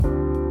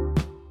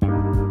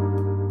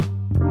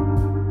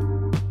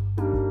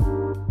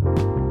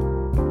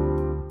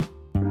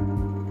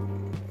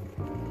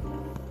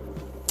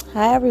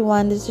Hi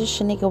everyone, this is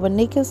Shanika with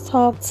Nika's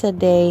Talk.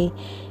 Today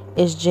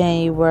is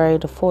January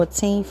the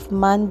 14th,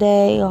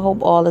 Monday. I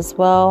hope all is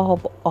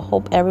well. I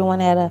hope everyone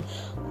had a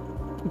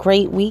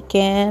great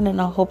weekend, and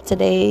I hope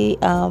today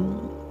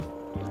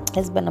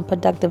has been a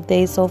productive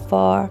day so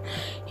far.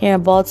 Here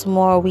in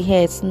Baltimore, we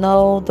had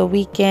snow the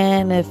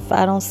weekend. If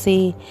I don't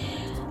see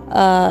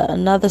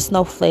another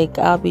snowflake,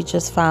 I'll be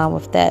just fine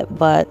with that.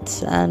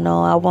 But I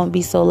know I won't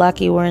be so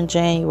lucky. We're in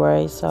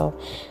January, so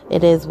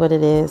it is what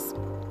it is.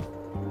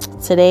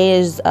 Today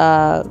is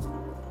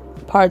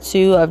part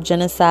 2 of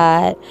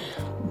Genocide,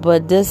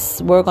 but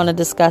we're going to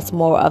discuss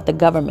more of the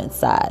government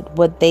side,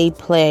 what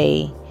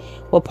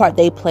part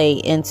they play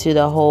into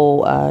the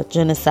whole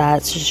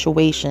genocide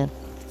situation.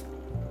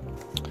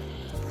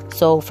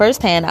 So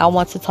firsthand, I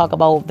want to talk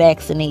about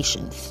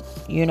vaccinations.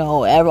 You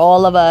know,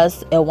 all of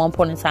us at one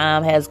point in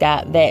time has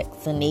got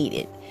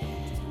vaccinated.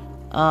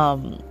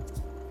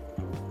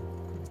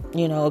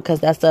 Because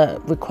that's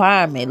a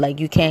requirement.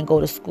 Like, you can't go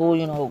to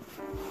school,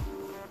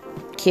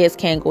 kids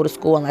can't go to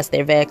school unless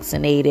they're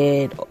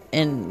vaccinated,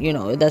 and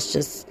that's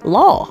just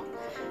law,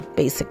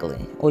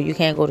 basically, or you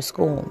can't go to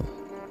school.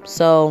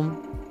 So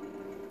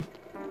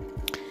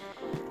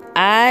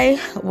I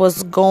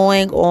was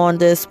going on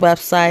this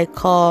website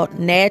called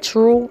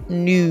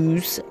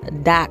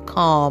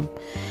naturalnews.com.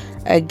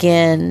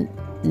 Again,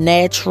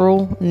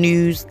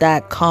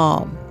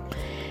 naturalnews.com,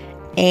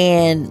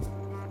 and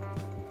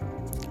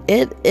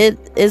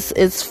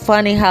it's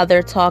funny how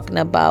they're talking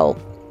about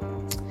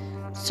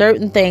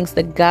certain things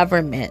the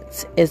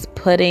government is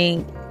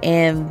putting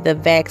in the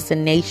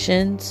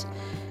vaccinations,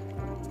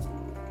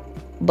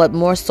 but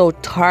more so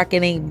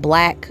targeting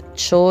black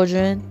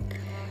children,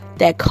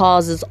 that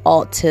causes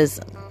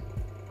autism.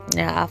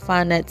 Now, I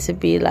find that to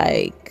be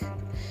like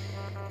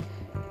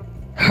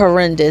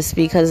horrendous,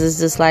 because it's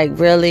just like,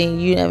 really,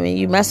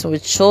 you messing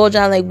with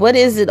children. Like, what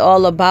is it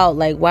all about?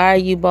 Like, why are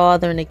you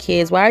bothering the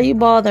kids? Why are you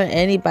bothering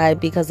anybody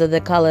because of the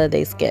color of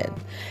their skin?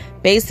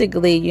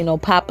 Basically,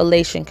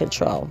 population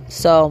control.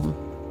 So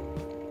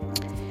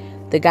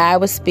the guy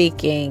was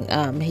speaking.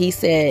 He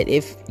said,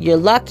 if you're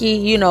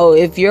lucky,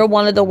 if you're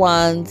one of the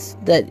ones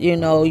that,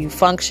 you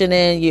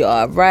functioning, you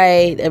are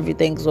right,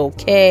 everything's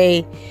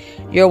okay,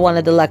 you're one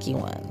of the lucky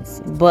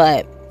ones.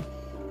 But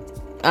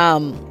a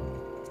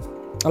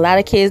lot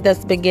of kids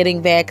that's been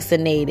getting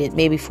vaccinated,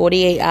 maybe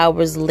 48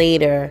 hours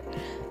later,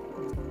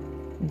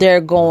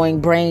 they're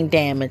going brain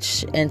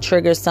damage and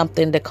trigger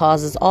something that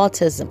causes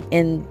autism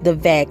in the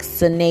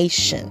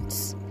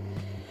vaccinations.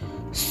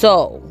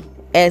 So,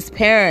 as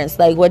parents,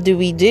 like, what do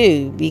we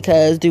do?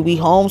 Because do we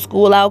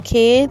homeschool our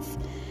kids?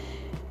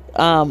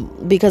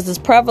 Because it's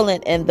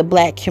prevalent in the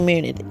black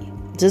community.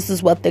 This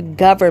is what the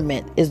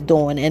government is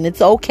doing, and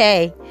it's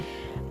okay,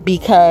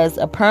 because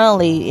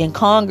apparently in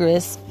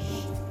Congress,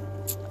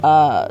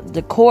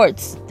 the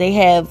courts, they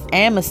have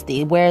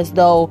amnesty, whereas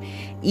though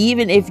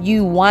even if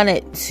you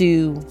wanted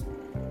to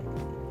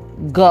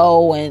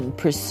go and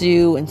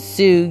pursue and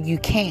sue, you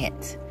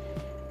can't,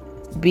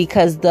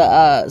 because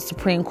the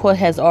Supreme Court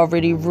has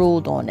already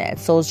ruled on that.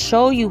 So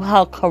show you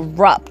how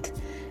corrupt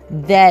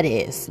that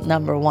is.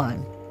 Number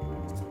one,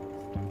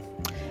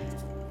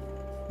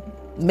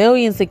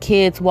 millions of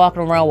kids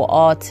walking around with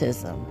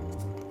autism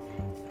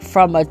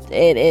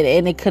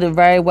and it could have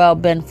very well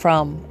been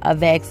from a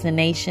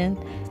vaccination.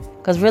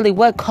 Because really,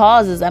 what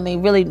causes,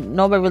 really,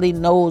 nobody really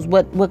knows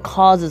what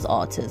causes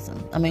autism.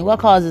 What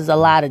causes a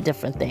lot of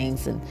different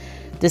things and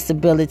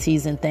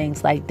disabilities and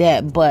things like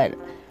that. But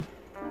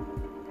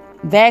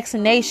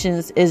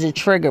vaccinations is a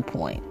trigger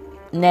point.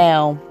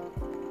 Now,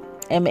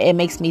 it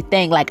makes me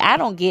think, like, I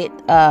don't get,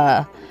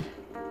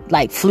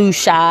 like, flu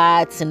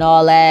shots and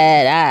all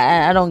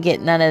that. I don't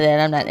get none of that.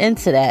 I'm not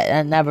into that.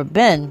 I've never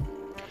been.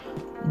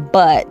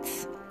 But,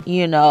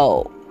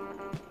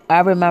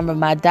 I remember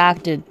my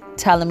doctor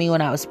telling me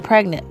when I was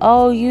pregnant,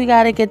 oh, you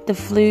got to get the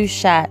flu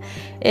shot.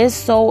 It's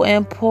so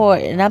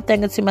important. And I'm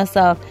thinking to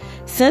myself,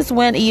 since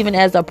when, even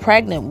as a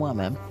pregnant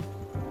woman,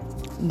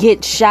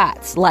 get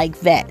shots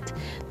like that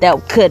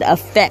could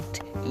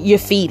affect your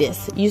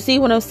fetus? You see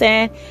what I'm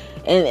saying?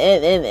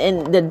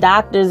 And the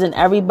doctors and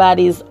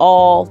everybody's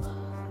all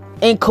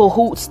in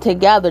cahoots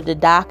together. The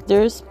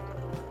doctors,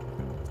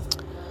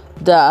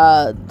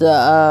 the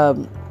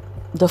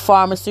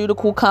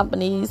pharmaceutical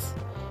companies,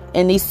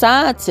 and these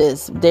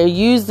scientists, they're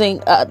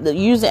using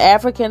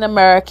African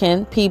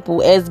American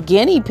people as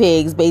guinea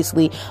pigs,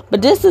 basically.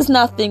 But this is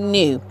nothing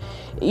new.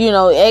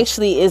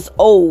 Actually, it's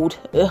old.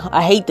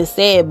 I hate to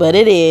say it, but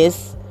it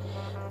is.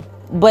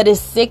 But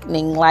it's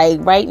sickening.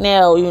 Like, right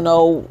now,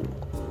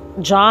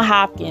 Johns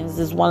Hopkins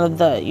is one of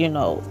the,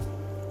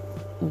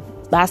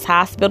 best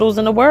hospitals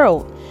in the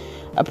world,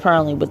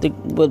 apparently, with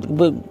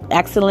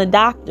excellent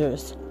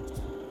doctors.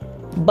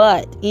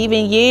 But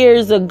even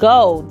years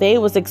ago, they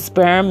was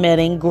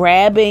experimenting,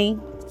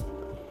 grabbing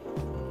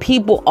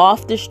people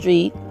off the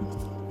street,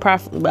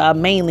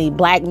 mainly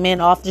black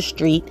men off the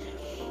street,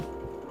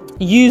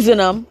 using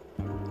them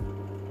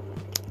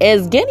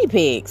as guinea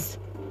pigs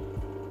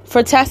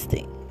for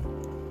testing.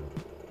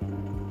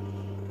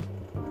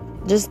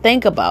 Just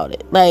think about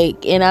it.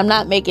 Like, and I'm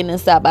not making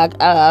this up.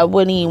 I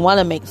wouldn't even want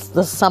to make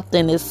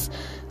something as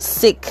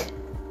sick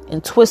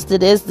and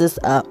twisted as this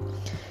up.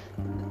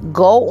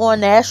 Go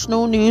on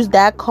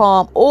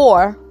nationalnews.com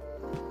or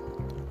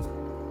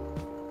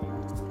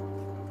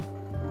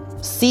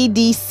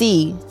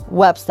CDC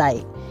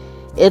website.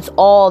 It's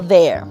all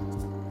there.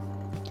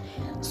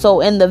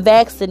 So in the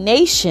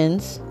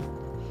vaccinations,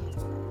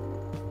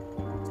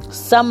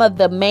 some of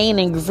the main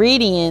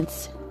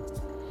ingredients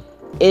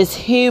is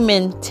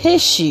human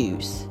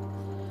tissues.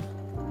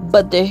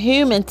 But the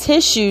human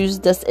tissues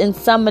that's in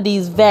some of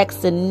these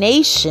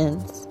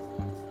vaccinations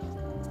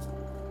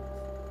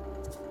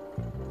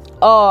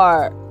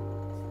are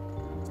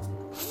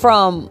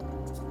from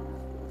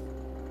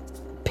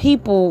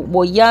people,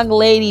 well, young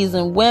ladies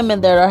and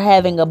women that are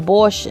having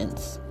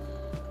abortions.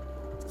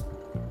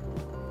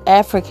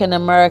 African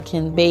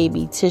American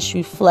baby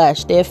tissue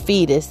flesh, their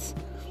fetus.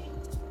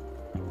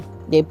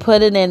 They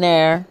put it in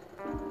there.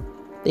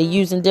 They're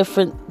using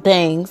different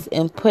things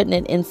and putting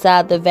it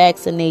inside the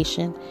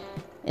vaccination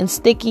and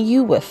sticking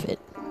you with it.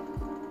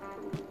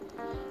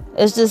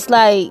 It's just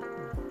like,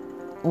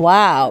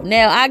 wow.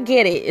 Now, I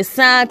get it. It's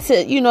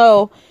scientific,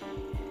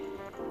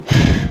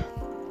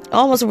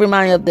 almost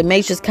remind me of the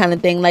Matrix kind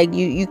of thing. Like,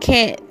 you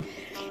can't,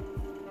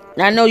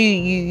 I know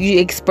you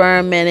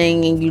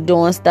experimenting and you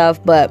doing stuff,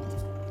 but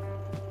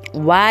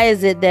why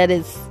is it that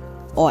it's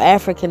on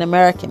African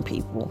American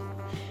people?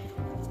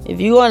 If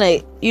you want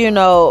to,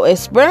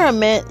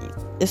 experiment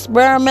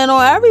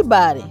on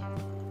everybody.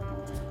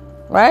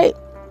 Right?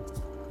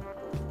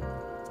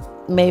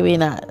 Maybe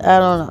not. I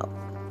don't know.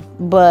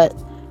 But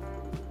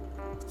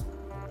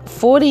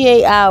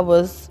 48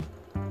 hours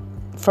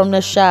from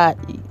the shot,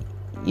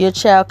 your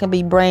child can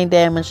be brain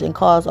damaged and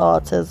cause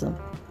autism.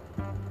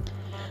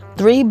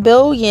 3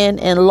 billion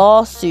in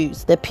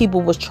lawsuits that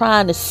people was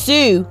trying to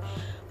sue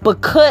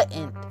but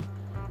couldn't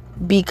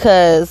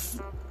because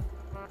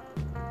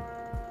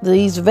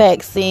these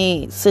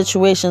vaccine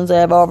situations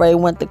have already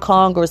went to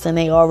Congress and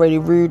they already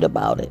ruled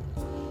about it.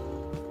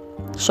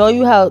 Show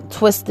you how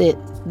twisted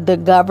the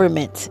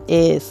government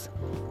is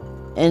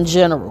in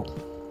general.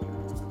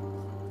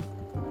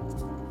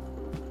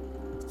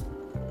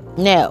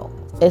 Now,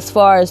 as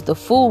far as the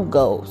food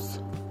goes,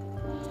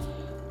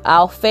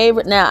 our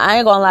favorite, now I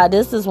ain't gonna lie,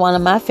 this is one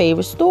of my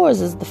favorite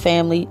stores, is the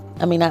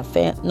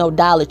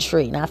Dollar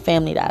Tree, not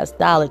Family Dollar,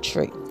 Dollar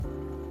Tree.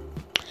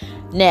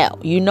 Now,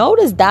 you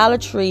notice Dollar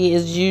Tree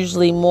is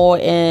usually more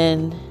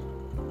in,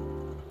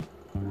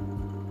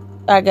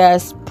 I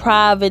guess,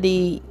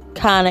 poverty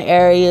kind of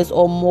areas,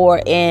 or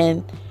more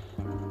in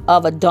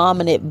of a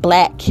dominant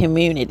black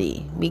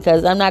community.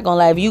 Because I'm not gonna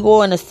lie, if you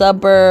go in a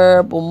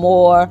suburb or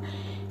more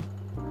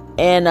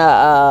in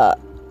a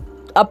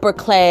upper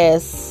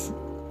class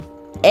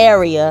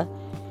area,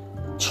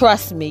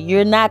 trust me,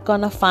 you're not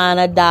gonna find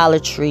a Dollar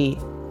Tree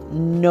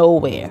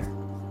nowhere.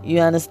 You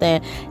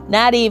understand?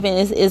 Not even,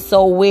 it's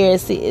so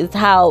weird. See, it's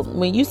how,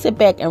 when you sit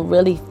back and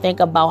really think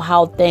about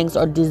how things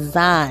are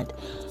designed,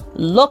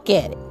 look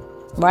at it,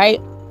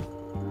 right?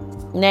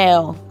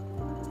 Now,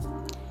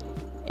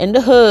 in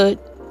the hood,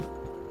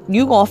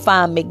 you're going to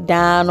find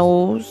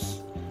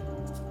McDonald's.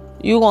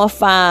 You're going to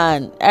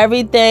find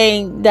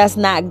everything that's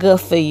not good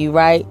for you,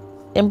 right?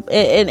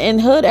 In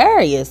hood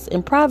areas,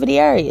 in poverty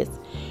areas.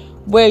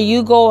 Where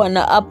you go in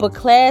the upper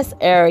class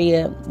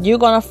area, you're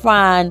going to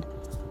find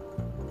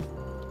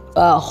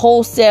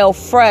wholesale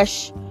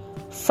fresh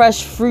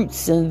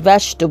fruits and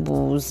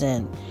vegetables,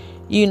 and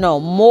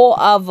more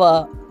of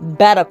a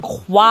better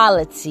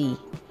quality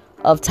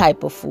of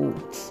type of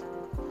foods.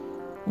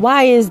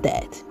 Why is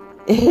that?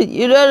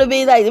 You know what I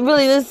mean? Like,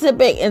 really, let's sit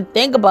back and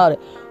think about it.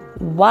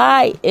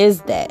 Why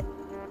is that?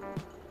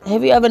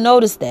 Have you ever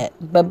noticed that?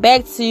 But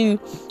back to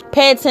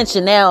pay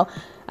attention. Now,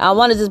 I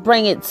want to just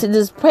bring it to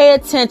just pay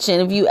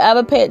attention. If you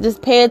ever pay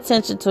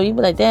attention to it, you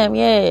be like, damn,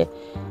 yeah,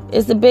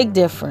 it's a big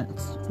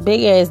difference.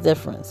 Big ass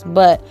difference.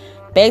 But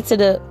back to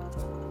the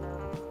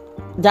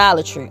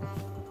Dollar Tree.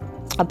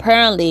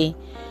 Apparently,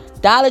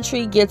 Dollar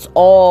Tree gets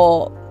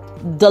all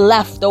the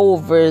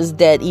leftovers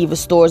that either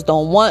stores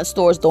don't want,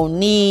 stores don't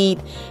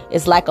need.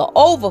 It's like an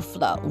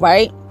overflow,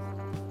 right?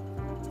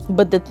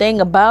 But the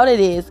thing about it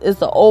is,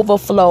 it's an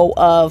overflow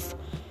of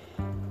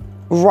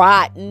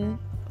rotten,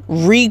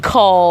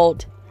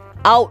 recalled,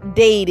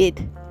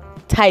 outdated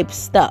type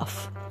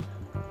stuff.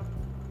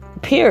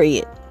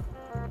 Period.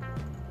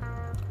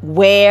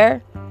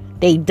 Where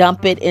they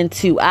dump it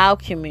into our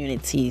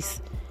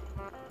communities,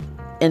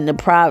 in the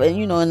private,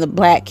 in the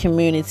black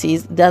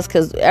communities. That's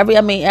because every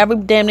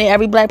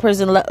black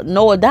person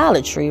know a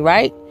Dollar Tree,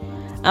 right?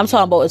 I'm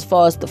talking about as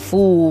far as the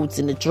foods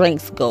and the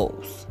drinks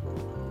goes.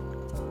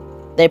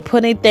 They're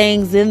putting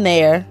things in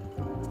there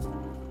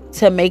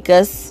to make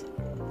us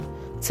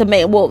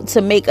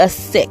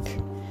sick,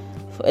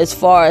 as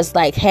far as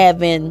like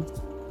having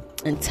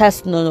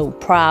intestinal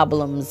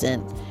problems,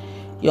 and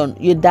the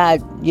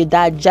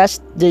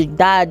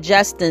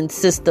digestion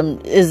system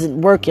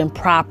isn't working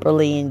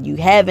properly, and you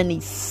having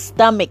these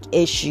stomach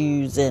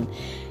issues and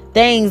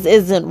things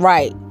isn't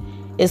right.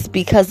 It's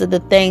because of the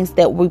things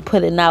that we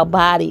put in our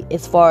body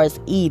as far as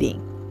eating.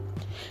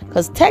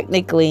 Because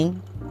technically,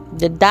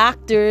 the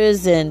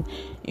doctors and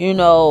the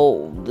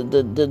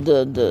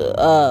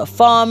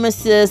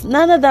pharmacists,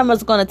 none of them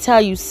is going to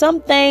tell you some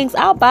things.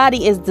 Our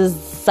body is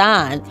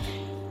designed.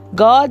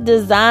 God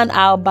designed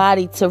our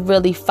body to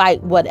really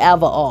fight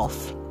whatever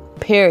off.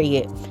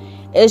 Period.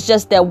 It's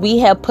just that we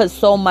have put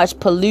so much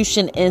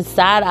pollution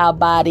inside our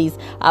bodies.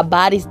 Our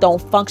bodies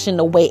don't function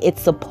the way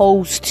it's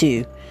supposed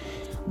to.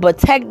 But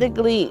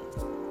technically,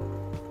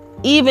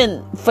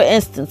 even for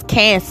instance,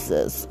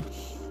 cancers.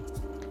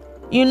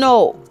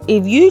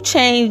 If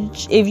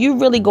you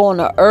really go on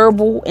a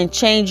herbal and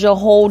change your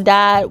whole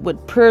diet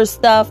with pure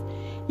stuff,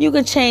 you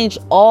can change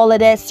all of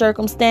that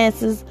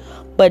circumstances.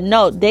 But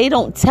no, they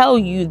don't tell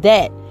you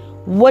that.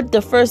 What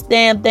the first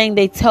damn thing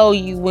they tell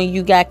you when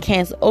you got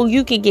cancer? Oh,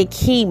 you can get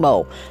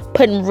chemo,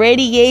 putting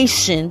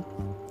radiation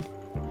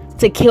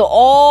to kill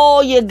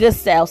all your good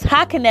cells.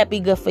 How can that be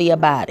good for your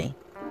body?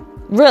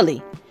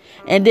 Really?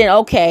 And then,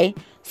 okay,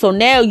 so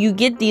now you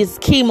get this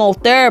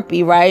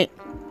chemotherapy, right?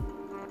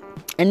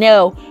 And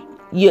now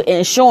your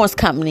insurance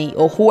company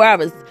or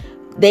whoever's,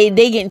 they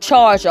getting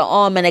charged an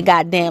arm and a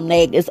goddamn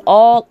leg. It's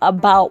all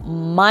about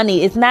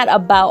money. It's not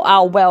about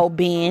our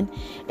well-being.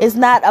 It's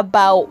not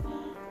about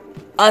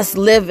us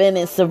living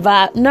and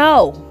survive.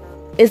 No,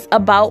 it's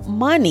about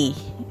money.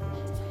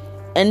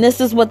 And this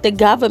is what the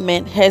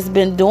government has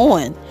been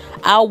doing.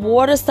 Our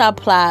water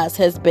supplies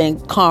has been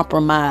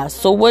compromised.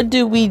 So what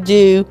do we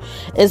do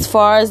as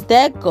far as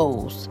that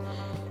goes?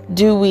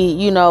 Do we,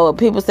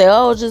 people say,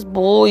 oh, just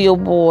boil your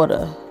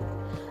water.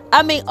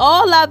 I mean,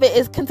 all of it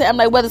is I'm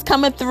like, whether it's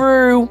coming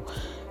through,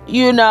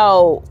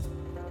 your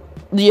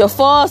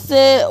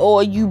faucet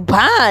or you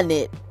buying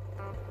it,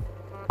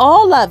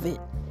 all of it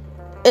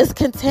is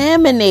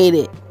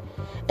contaminated.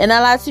 And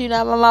I like to,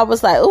 my mom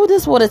was like, oh,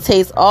 this water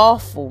tastes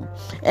awful.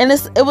 And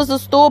it was a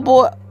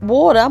store-bought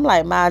water. I'm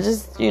like, ma,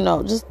 just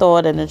throw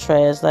it in the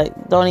trash.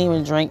 Like, don't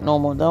even drink no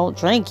more. Don't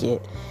drink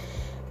it.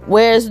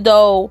 Whereas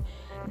though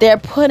they're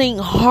putting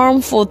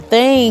harmful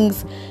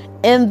things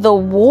in the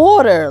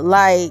water,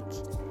 like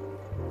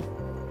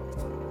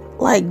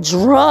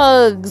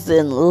drugs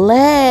and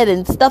lead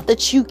and stuff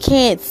that you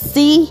can't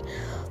see,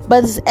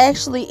 but it's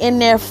actually in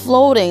there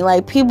floating.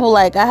 Like people,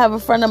 I have a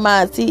friend of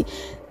mine,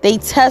 they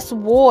test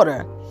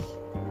water.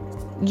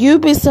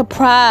 You'd be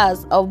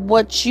surprised of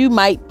what you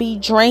might be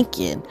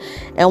drinking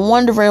and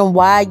wondering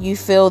why you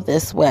feel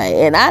this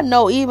way. And I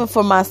know even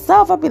for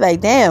myself, I'd be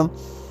like, damn,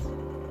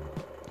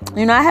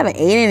 I haven't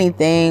ate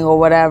anything or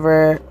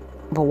whatever,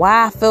 but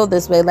why I feel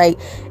this way? Like,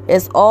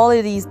 it's all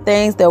of these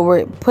things that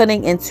we're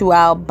putting into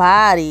our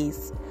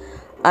bodies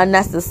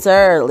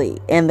unnecessarily.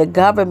 And the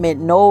government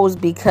knows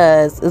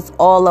because it's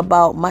all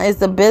about money.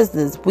 It's a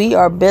business. We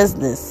are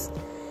business.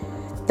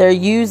 They're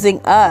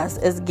using us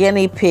as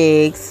guinea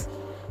pigs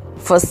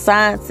for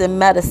science and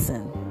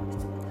medicine.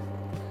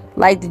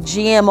 Like the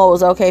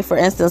GMOs, okay, for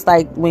instance,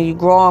 like when you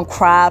grow on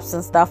crops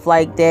and stuff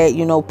like that,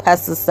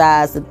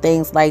 pesticides and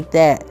things like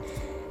that.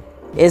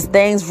 Is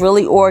things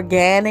really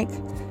organic?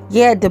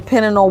 Yeah,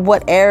 depending on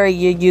what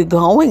area you're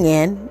going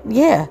in.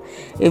 Yeah.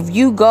 If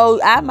you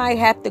go, I might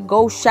have to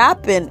go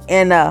shopping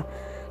in a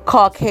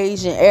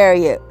Caucasian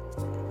area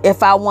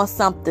if I want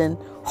something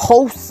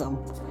wholesome.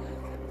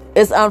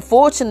 It's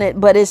unfortunate,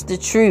 but it's the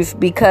truth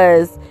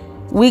because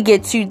we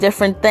get two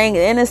different things.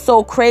 And it's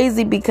so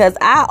crazy because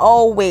I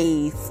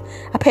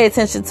pay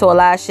attention to a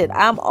lot of shit.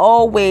 I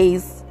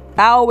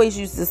always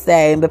used to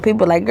say, but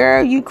people like,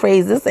 girl, you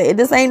crazy.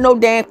 This ain't no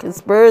damn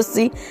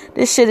conspiracy.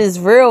 This shit is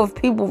real. If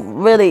people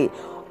really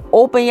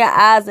open your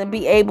eyes and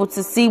be able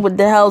to see what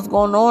the hell's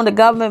going on. The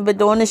government been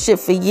doing this shit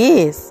for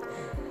years.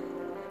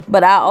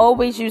 But I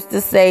always used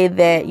to say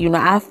that,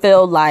 I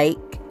feel like,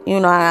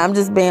 I'm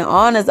just being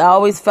honest. I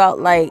always felt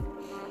like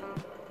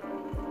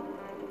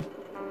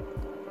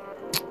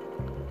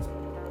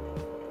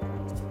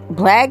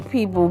black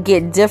people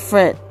get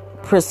different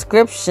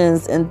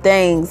prescriptions and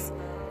things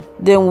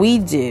than we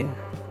do.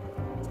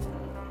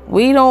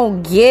 We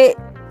don't get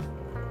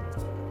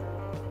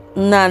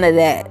none of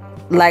that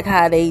like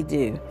how they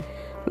do.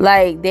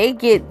 I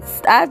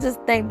just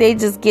think they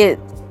just get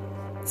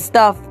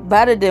stuff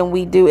better than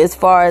we do as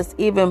far as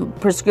even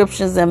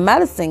prescriptions and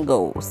medicine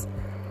goes.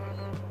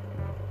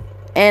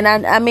 And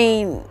I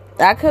mean,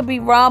 I could be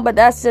wrong, but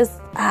that's just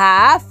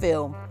how I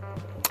feel.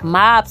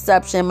 My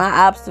perception, my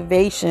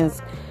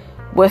observations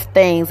with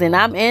things. And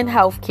I'm in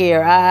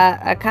healthcare.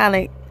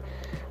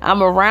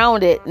 I'm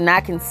around it and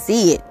I can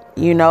see it,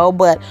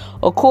 but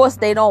of course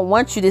they don't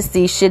want you to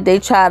see shit. They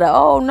try to,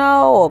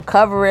 or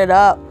cover it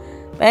up.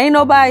 But ain't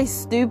nobody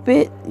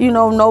stupid,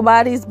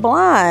 nobody's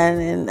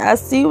blind. And I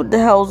see what the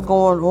hell's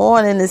going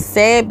on. And it's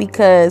sad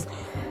because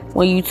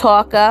when you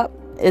talk up,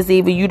 it's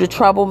either you the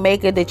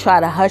troublemaker, they try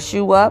to hush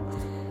you up,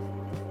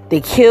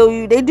 they kill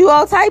you, they do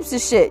all types of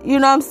shit, you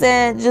know what I'm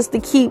saying, just to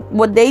keep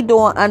what they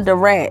doing under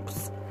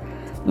wraps.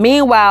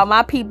 Meanwhile,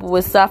 my people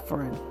is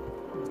suffering,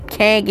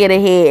 can't get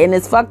ahead. And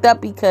it's fucked up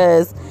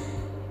because,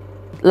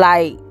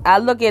 I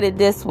look at it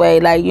this way,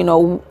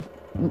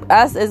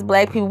 Us as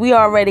black people, we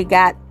already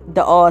got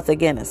the odds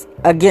against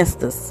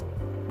us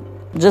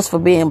just for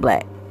being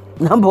black.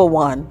 Number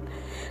one.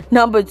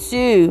 Number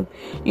two,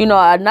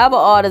 another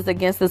odd is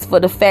against us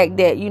for the fact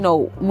that,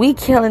 we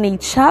killing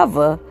each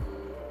other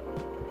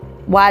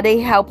while they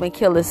helping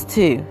kill us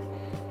too.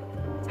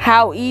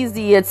 How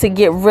easy to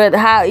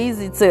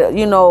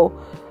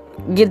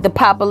get the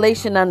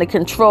population under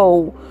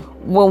control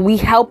when we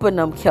helping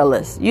them kill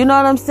us. You know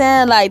what I'm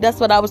saying? Like,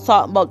 that's what I was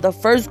talking about the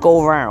first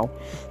go round.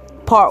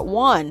 Part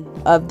one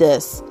of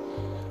this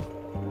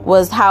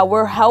was how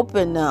we're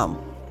helping them.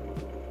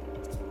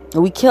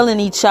 We killing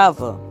each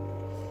other.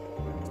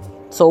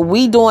 So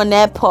we doing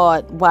that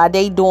part while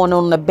they doing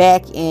on the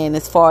back end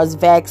as far as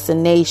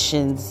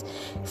vaccinations,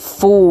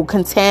 food,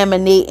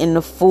 contaminating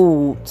the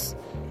foods,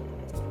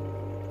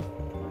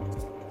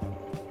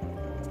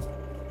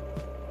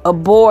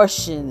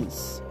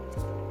 abortions,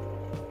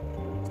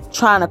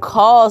 trying to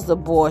cause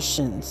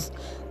abortions,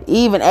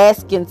 even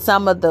asking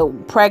some of the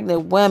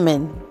pregnant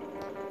women,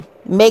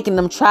 making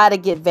them try to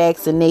get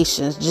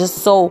vaccinations just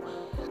so,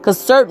 because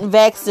certain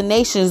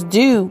vaccinations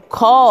do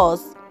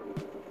cause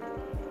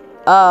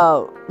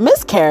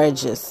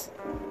miscarriages.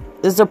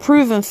 It's a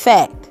proven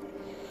fact.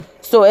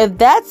 So if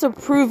that's a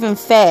proven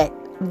fact,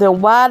 then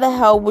why the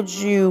hell would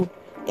you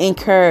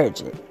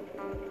encourage it?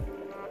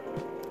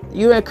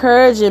 You're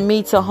encouraging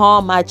me to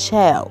harm my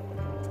child.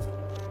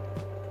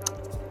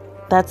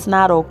 That's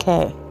not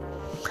okay.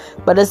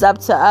 But it's up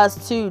to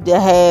us too to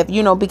have,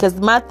 because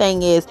my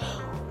thing is,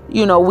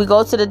 we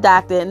go to the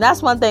doctor, and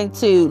that's one thing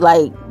too.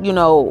 Like,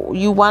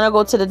 you want to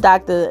go to the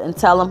doctor and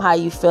tell them how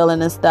you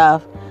feeling and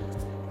stuff.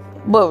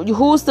 But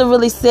who's to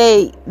really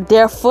say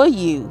they're for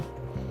you?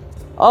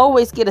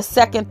 Always get a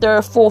second,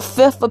 third, fourth,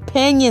 fifth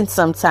opinion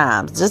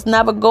sometimes. Just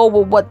never go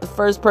with what the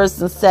first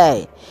person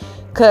say.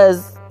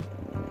 Because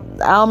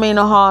I don't mean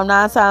no harm.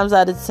 9 times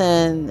out of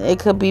 10, it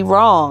could be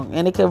wrong.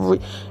 And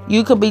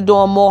you could be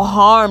doing more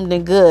harm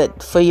than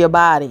good for your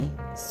body.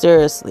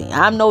 Seriously.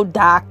 I'm no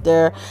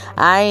doctor.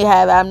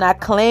 I'm not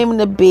claiming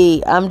to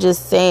be. I'm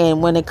just saying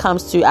when it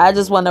comes to, I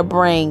just want to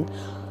bring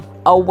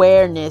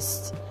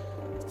awareness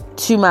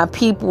to my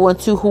people and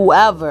to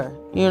whoever,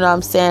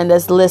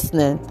 that's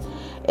listening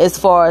as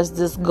far as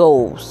this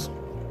goes.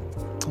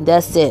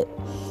 That's it.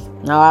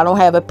 No, I don't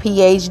have a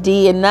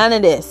PhD in none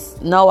of this.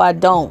 No, I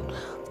don't.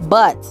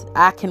 But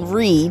I can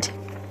read.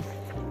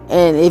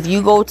 And if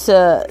you go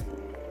to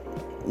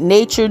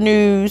Nature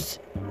News,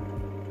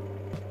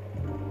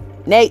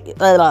 I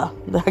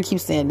keep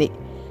saying it,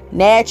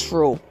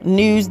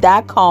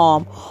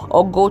 naturalnews.com,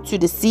 or go to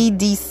the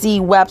CDC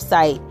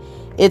website,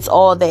 it's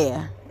all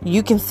there.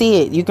 You can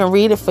see it. You can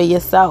read it for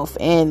yourself.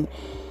 And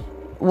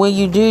when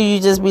you do, you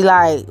just be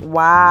like,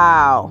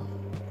 wow.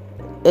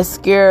 It's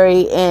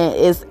scary, and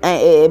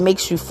it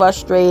makes you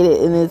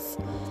frustrated, and it's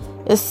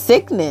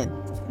sickening,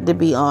 to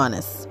be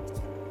honest.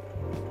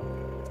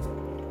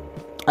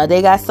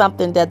 They got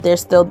something that they're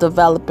still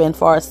developing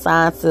for our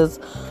sciences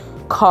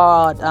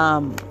called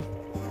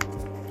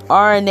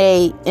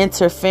RNA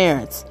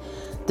interference.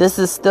 This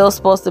is still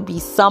supposed to be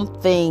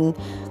something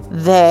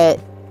that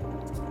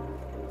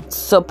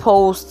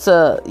supposed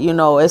to,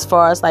 as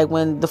far as like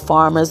when the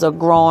farmers are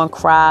growing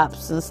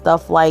crops and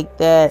stuff like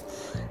that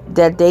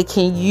they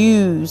can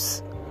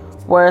use,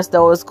 whereas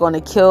though it's going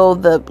to kill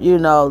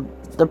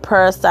the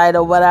parasite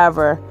or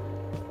whatever,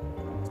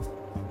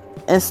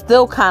 and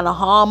still kind of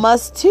harm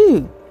us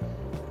too.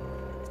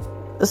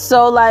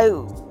 So like,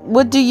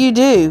 what do?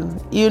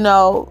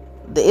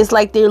 It's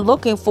like they're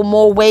looking for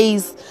more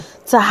ways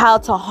to how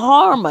to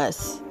harm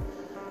us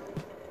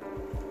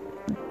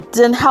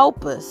than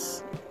help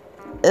us.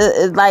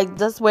 Like,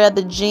 that's where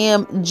the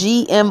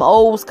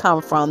GMOs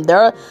come from.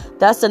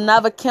 That's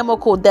another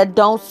chemical that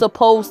don't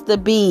supposed to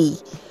be.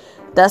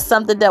 That's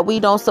something that we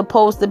don't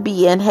supposed to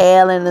be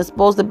inhaling. It's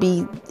supposed to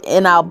be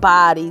in our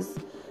bodies.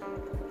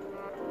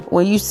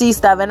 When you see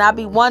stuff, and I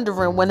be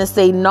wondering when it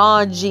say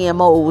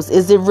non-GMOs,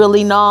 is it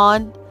really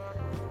non?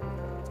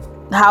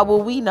 How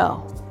will we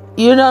know?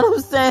 You know what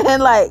I'm saying?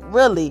 Like,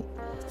 really?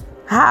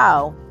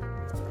 How?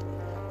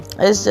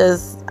 It's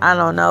just, I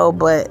don't know,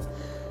 but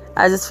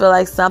I just feel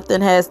like something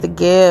has to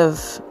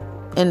give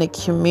in the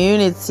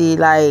community.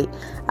 Like,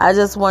 I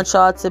just want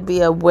y'all to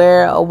be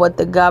aware of what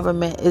the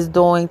government is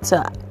doing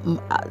to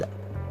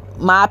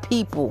my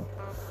people.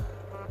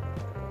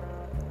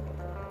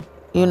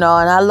 And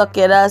I look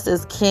at us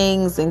as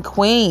kings and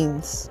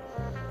queens.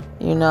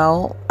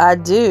 I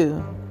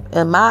do.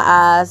 In my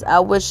eyes, I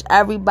wish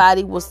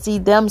everybody will see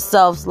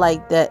themselves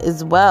like that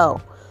as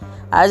well.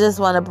 I just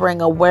want to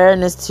bring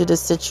awareness to the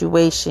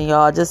situation,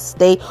 y'all. Just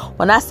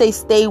when I say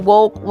stay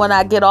woke, when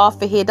I get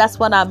off of here, that's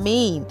what I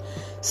mean.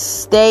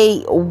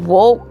 Stay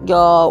woke,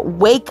 y'all.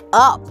 Wake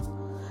up.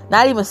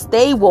 Not even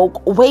stay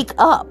woke, wake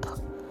up.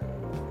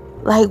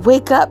 Like,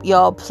 wake up,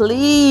 y'all.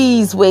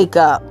 Please wake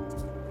up.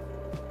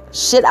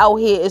 Shit out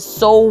here is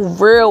so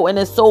real, and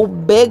it's so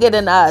bigger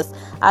than us.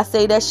 I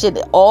say that shit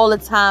all the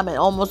time, and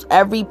almost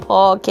every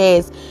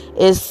podcast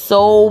is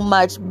so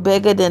much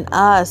bigger than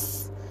us.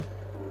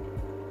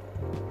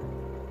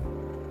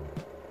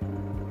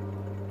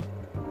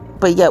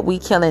 but yet we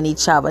killing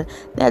each other.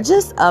 Now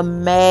just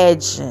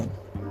imagine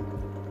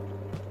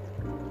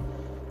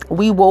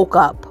we woke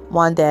up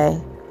one day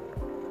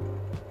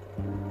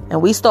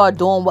and we start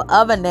doing what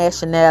other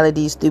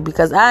nationalities do,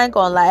 because I ain't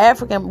gonna lie,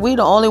 African, we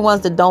the only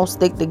ones that don't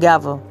stick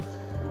together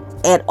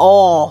at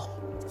all,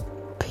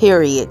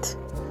 period.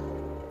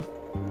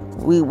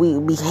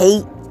 We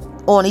hate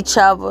on each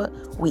other,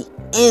 we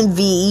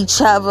envy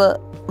each other.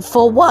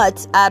 For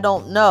what? I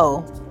don't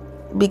know.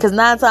 Because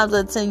 9 times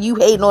out of 10, you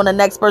hating on the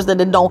next person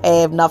that don't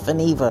have nothing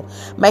either.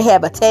 May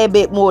have a tad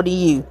bit more than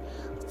you.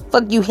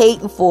 Fuck you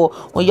hating for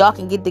when y'all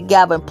can get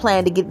together and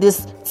plan to get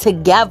this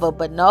together.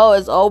 But no,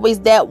 it's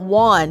always that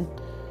one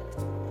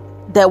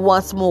that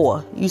wants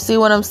more. You see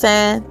what I'm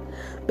saying?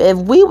 If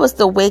we was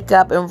to wake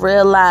up and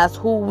realize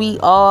who we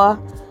are,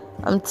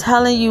 I'm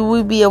telling you,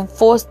 we'd be a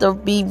force to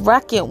be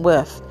reckoned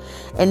with.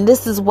 And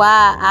this is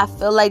why I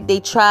feel like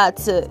they tried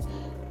to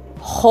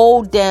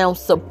hold down,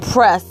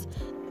 suppress,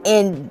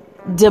 and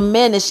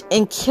diminish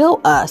and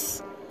kill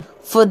us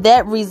for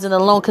that reason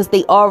alone, because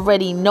they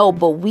already know,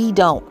 but we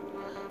don't.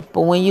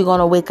 But when you're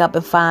gonna wake up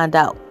and find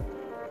out?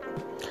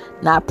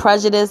 Not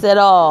prejudice at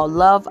all.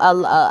 Love, I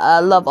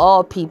love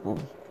all people,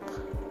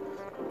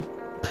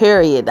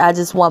 period. I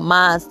just want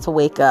minds to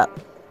wake up.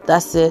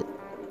 That's it.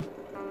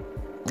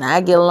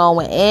 I get along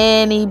with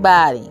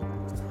anybody,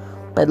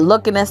 but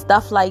looking at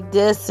stuff like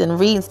this and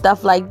reading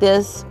stuff like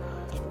this,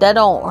 that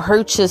don't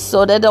hurt you,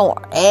 so that don't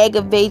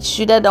aggravate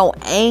you, that don't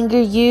anger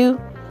you.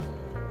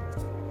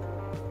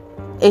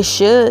 It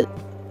should,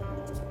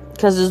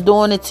 because it's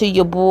doing it to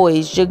your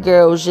boys, your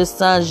girls, your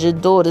sons, your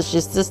daughters,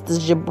 your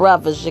sisters, your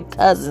brothers, your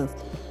cousins.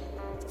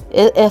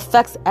 It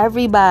affects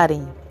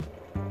everybody,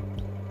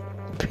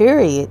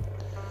 period.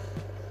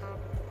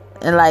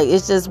 And like,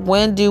 it's just,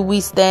 when do we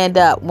stand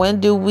up?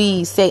 When do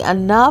we say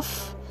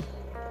enough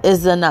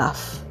is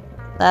enough?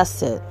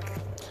 That's it.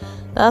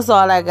 That's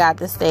all I got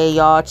to say,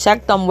 y'all.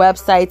 Check them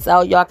websites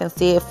out. Y'all can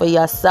see it for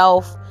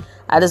yourself.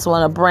 I just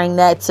want to bring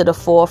that to the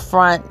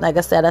forefront. Like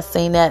I said, I've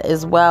seen that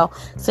as well.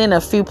 Seen a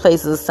few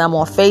places. Some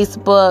on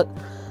Facebook.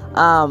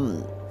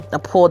 I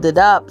pulled it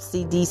up.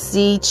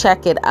 CDC.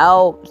 Check it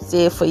out.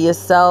 See it for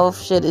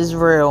yourself. Shit is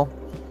real,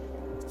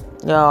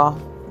 y'all.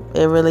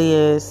 It really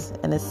is.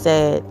 And it's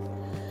sad.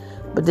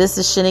 But this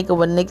is Shanika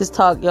with Niggas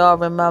Talk. Y'all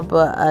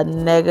remember, a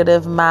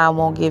negative mind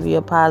won't give you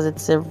a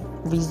positive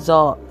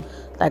result.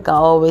 Like I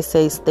always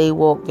say, stay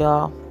woke,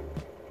 y'all.